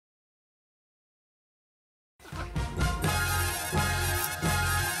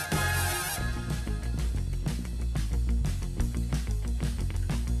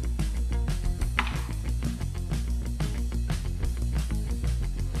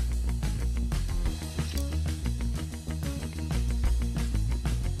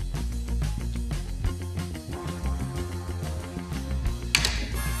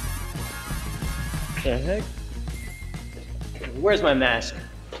The heck? Where's my mask?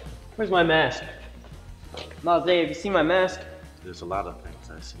 Where's my mask? Miles, have you seen my mask? There's a lot of things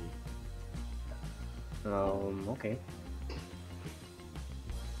I see. Okay.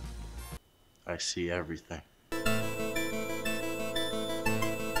 I see everything.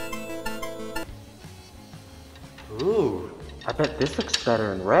 Ooh, I bet this looks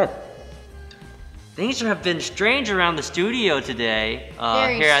better in red. Things have been strange around the studio today,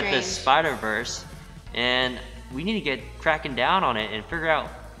 here at the SpiderVerse, and we need to get cracking down on it and figure out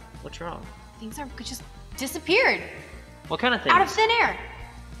what's wrong. Things are just disappeared. What kind of things? Out of thin air.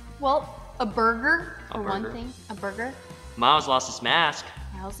 Well, a burger, for one thing. A burger. Miles lost his mask.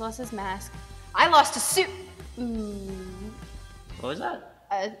 Miles lost his mask. I lost a soup. Ooh. What was that?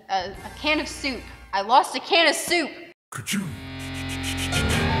 A can of soup. I lost a can of soup. Could you?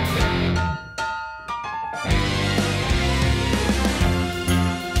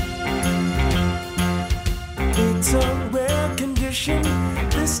 It's a rare condition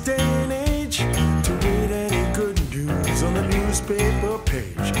this day and age to read any good news on the newspaper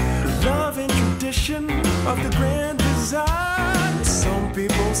page. Love and tradition of the grand design. Some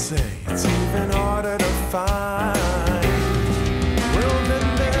people say it's even harder to find. Well,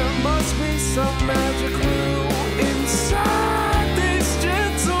 then there must be some magic rule inside these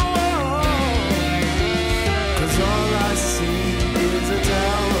gentle walls. 'Cause all I see is a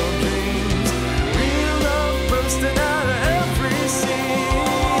tower of dreams. Real love bursting out of every scene.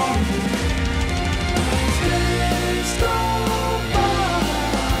 Days go by.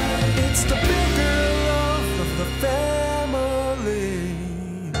 It's the bigger love of the family.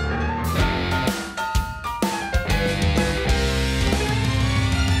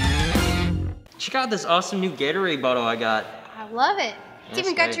 Check out this awesome new Gatorade bottle I got. I love it. It's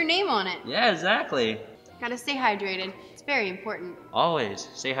even got your name on it. Yeah, exactly. Gotta stay hydrated. It's very important. Always.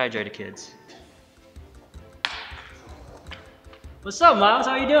 Stay hydrated, kids. What's up, Miles?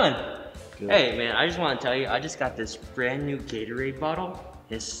 How you doing? Good. Hey, man, I just want to tell you, I just got this brand new Gatorade bottle.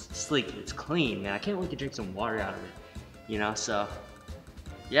 It's sleek, it's clean, man. I can't wait to drink some water out of it. You know, so,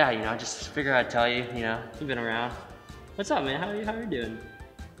 yeah, you know, I just figured I'd tell you, you know, you've been around. What's up, man? How are you doing?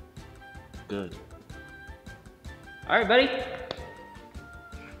 Good. All right, buddy.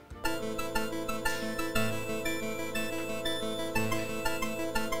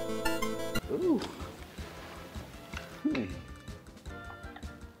 Ooh.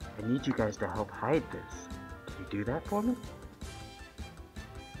 I need you guys to help hide this. Can you do that for me?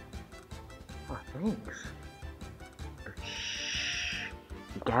 Oh, thanks. But shh.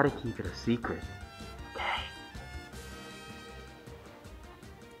 You gotta keep it a secret. Okay.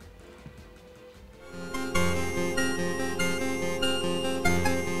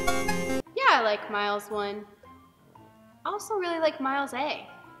 Yeah, I like Miles 1. I also really like Miles A.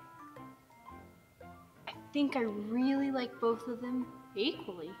 I think I really like both of them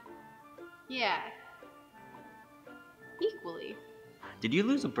equally. Yeah. Equally. Did you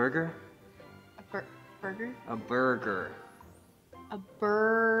lose a burger? A burger? A burger. A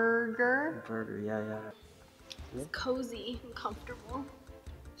burger? A burger, yeah. It's cozy and comfortable.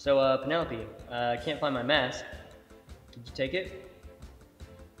 So, Penelope, I can't find my mask. Did you take it?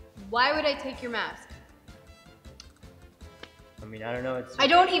 Why would I take your mask? I mean, I don't know, I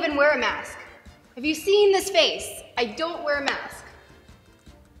don't even wear a mask. Have you seen this face? I don't wear a mask.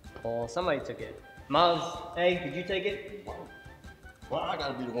 Well, somebody took it. Miles, hey, did you take it? Well, I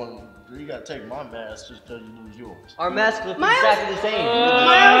gotta be the one. You gotta take my mask just because you lose yours. Our masks look exactly the same. Miles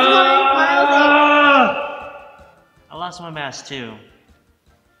 8. I lost my mask too.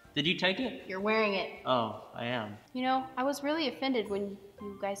 Did you take it? You're wearing it. Oh, I am. You know, I was really offended when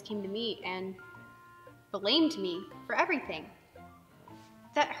you guys came to meet and blamed me for everything.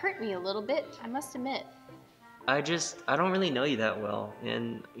 That hurt me a little bit, I must admit. I don't really know you that well.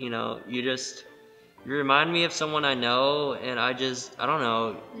 And, you know, you remind me of someone I know, and I don't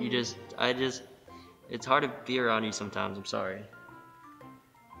know, it's hard to be around you sometimes, I'm sorry.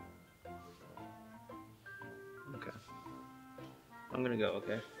 Okay. I'm gonna go,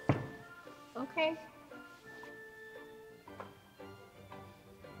 okay? Okay.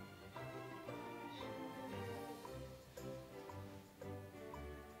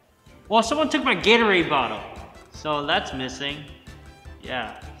 Well, someone took my Gatorade bottle, so that's missing.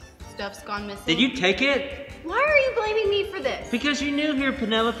 Yeah. Stuff's gone missing. Did you take it? Why are you blaming me for this? Because you're new here,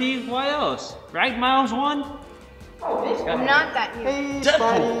 Penelope. Why else? Right, Miles 1? I'm not that new. Hey,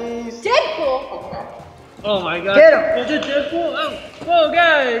 Deadpool! Spideys. Deadpool! Oh my god. Get him! Is it Deadpool? Oh, whoa,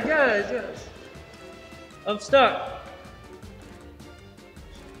 guys. I'm stuck.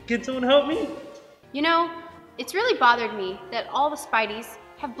 Can someone help me? You know, it's really bothered me that all the Spideys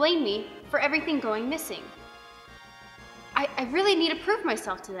have blamed me for everything going missing. I really need to prove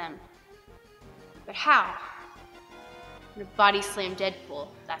myself to them. But how? I'm gonna body slam Deadpool.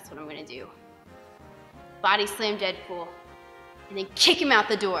 That's what I'm gonna do. Body slam Deadpool, and then kick him out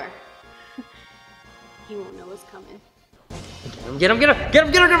the door. He won't know what's coming. Get him, get him, get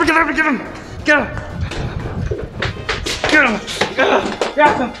him, get him, get him, get him, get him, get him. Get him,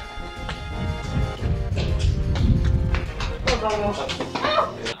 get him.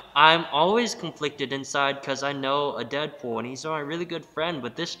 I'm always conflicted inside because I know a Deadpool and he's my really good friend,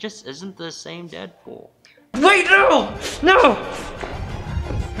 but this just isn't the same Deadpool. Wait, no! No!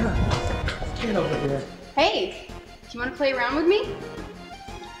 Get over here. Hey, do you want to play around with me?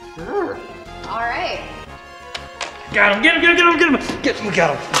 Sure. All right. Got him, get him, get him, get him, get him! Get him,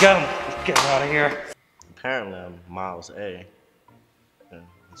 got him, got him. Get him out of here. Apparently I'm Miles A. Yeah,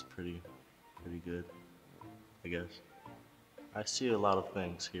 that's pretty good, I guess. I see a lot of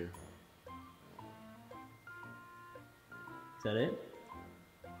things here. Is that it?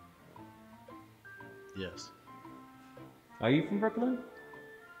 Yes. Are you from Brooklyn?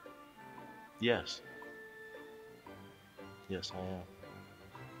 Yes. Yes, I am.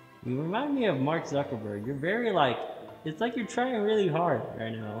 You remind me of Mark Zuckerberg. You're very like, it's like you're trying really hard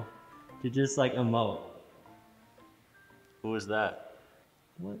right now to just like emote. Who is that?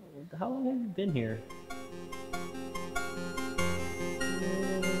 What, how long have you been here?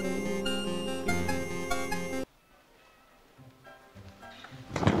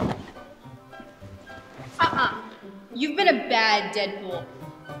 You've been a bad Deadpool.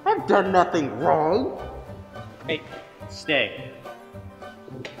 I've done nothing wrong. Hey, stay.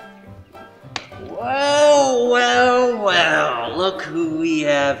 Well, well, well, look who we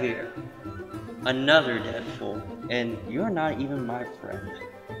have here. Another Deadpool, and you're not even my friend.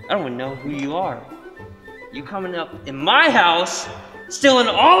 I don't even know who you are. You coming up in my house, stealing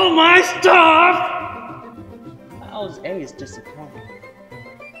all of my stuff! Miles A is disappointed.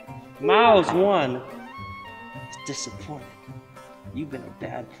 Miles 1 is disappointed. You've been a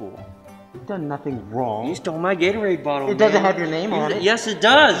bad fool. You've done nothing wrong. You stole my Gatorade bottle, It doesn't man. have your name on it. Yes, it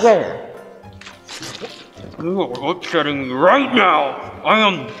does. Where? You are upsetting me right now. I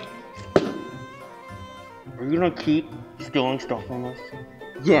am. Are you gonna keep stealing stuff from us?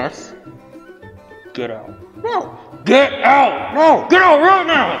 Yes. Get out. No. Get out! No. Get out right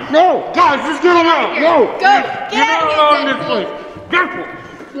now! No. Guys, just get him out! No. Go! Get out of of here, this Deadpool! place! Deadpool!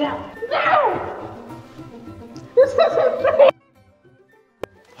 No. This isn't fair.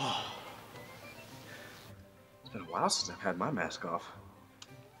 It's been a while since I've had my mask off.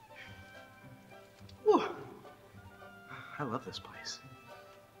 Whew. I love this place.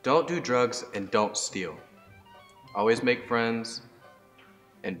 Don't do drugs and don't steal. Always make friends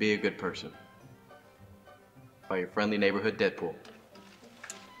and be a good person. By your friendly neighborhood Deadpool.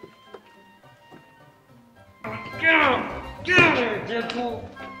 Get out! Get out of here, Deadpool!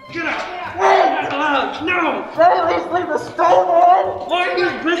 Get out! Get out! No! At least leave the stove on. Why are you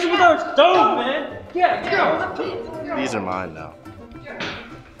messing with our stove, man? Get out! These are mine now.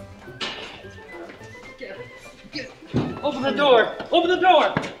 Open the door! Open the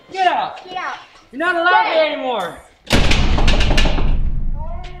door! Get out! Get out! You're not allowed here anymore!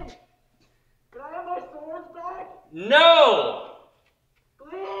 Can I have my swords back? No!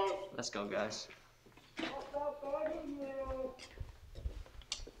 Please. Let's go, guys. I'll stop fighting you.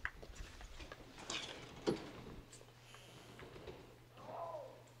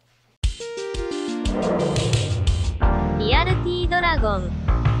 RealTDragon.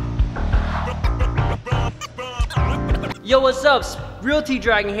 Yo, what's up?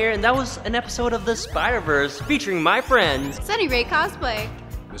 RealTDragon here, and that was an episode of the Spider-Verse featuring my friends. Sunny Ray cosplay.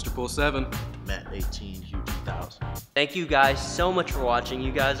 Mr. Pool 7. Matt 18, Hugh 2000. Thank you guys so much for watching.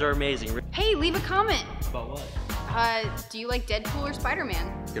 You guys are amazing. Hey, leave a comment. About what? Do you like Deadpool or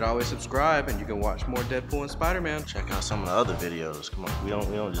Spider-Man? You can always subscribe and you can watch more Deadpool and Spider-Man. Check out some of the other videos. Come on, we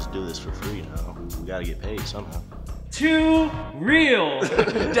don't just do this for free now. We gotta get paid somehow. Too real.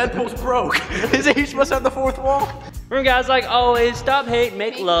 Deadpool's broke. Isn't he supposed to have the fourth wall? Remember, guys, like always, stop hate,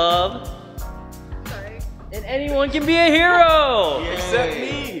 make love. Sorry. And anyone can be a hero. Except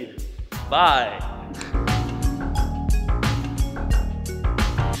me. Bye.